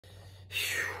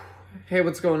Hey,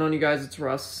 what's going on, you guys? It's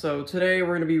Russ. So today we're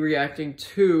going to be reacting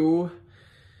to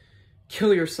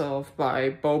Kill Yourself by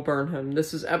Burnham.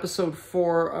 This is episode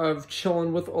 4 of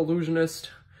Chillin with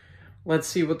Illusionist. Let's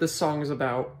see what this song is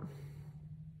about.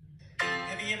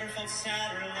 Have you ever felt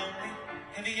sad or lonely?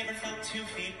 Have you ever felt 2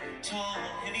 feet tall?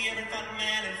 Have you ever thought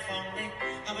mad and phony?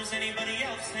 How was anybody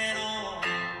else at all?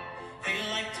 They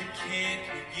like to kick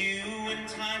you when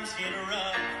times get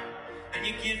rough, and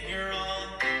you give your all,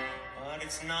 but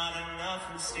it's not enough,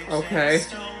 and sticks and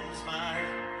stones might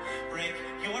break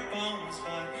your bones,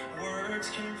 but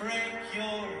words can break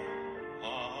your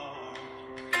heart.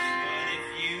 But if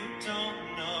you don't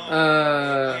know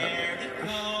where to go,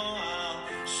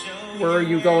 I'll show where are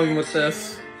you going with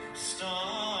this?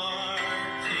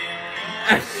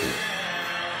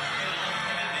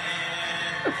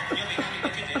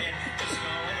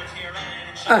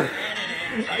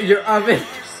 Your oven.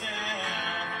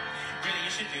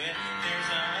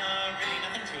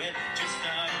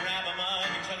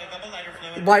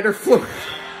 Lighter fluid.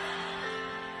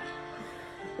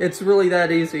 It's really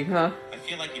that easy, huh? I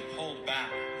feel like you pulled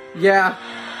back. Yeah.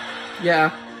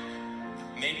 Yeah.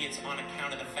 Maybe it's on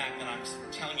account of the fact that I'm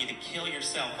telling you to kill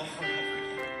yourself over and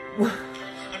over again.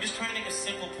 I'm just trying to make a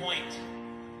simple point.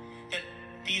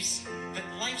 That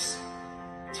life's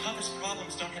toughest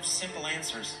problems don't have simple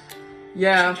answers.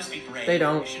 Yeah, just be brave. They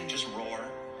don't. You shouldn't just roar.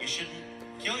 You shouldn't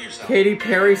kill yourself. Katy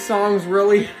Perry songs,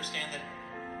 really? I understand that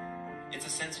it's a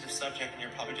sensitive subject, and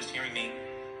you're probably just hearing me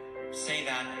say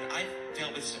that. And I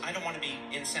deal with. I don't want to be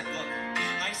insensitive. Look,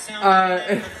 I sound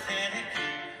pathetic.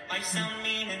 I sound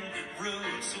mean and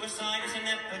rude. Suicide is an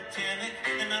epidemic,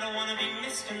 and I don't want to be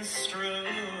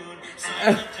misconstrued.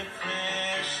 Signs of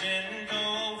depression go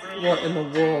over. What in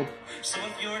the world? So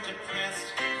if you're depressed,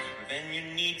 then you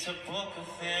need to book a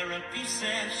therapy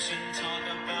session. Talk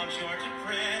about your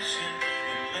depression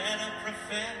and let a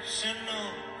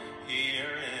professional hear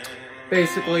it.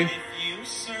 Basically. But if you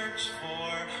search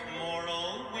for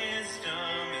moral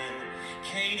wisdom in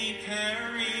Katy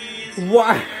Perry's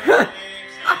what?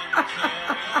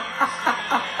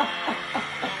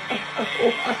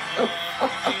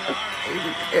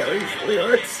 Katy Perry's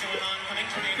lyrics.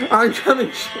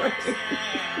 Oncoming train.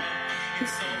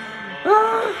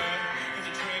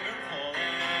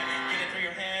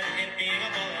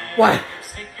 What?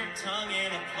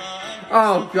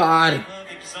 Oh, God.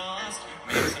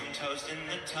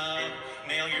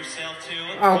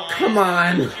 Oh, come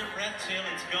on.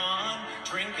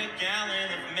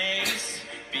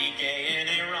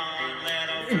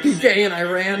 Be gay in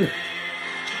Iran.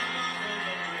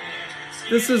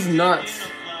 This is nuts.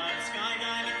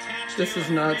 This is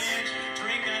nuts.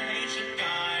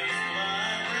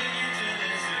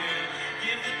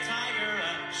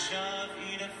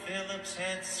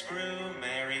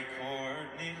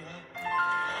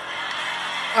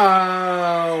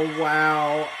 Oh,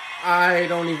 wow. I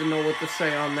don't even know what to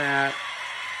say on that.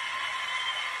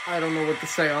 I don't know what to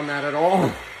say on that at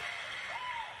all.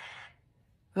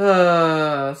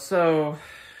 So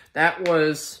that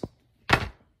was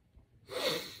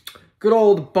good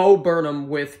old Burnham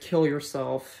with Kill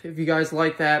Yourself. If you guys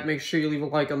like that, make sure you leave a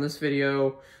like on this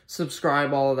video,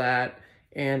 subscribe, all of that.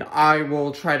 And I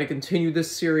will try to continue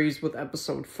this series with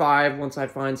episode 5 once I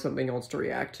find something else to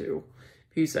react to.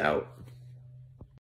 Peace out.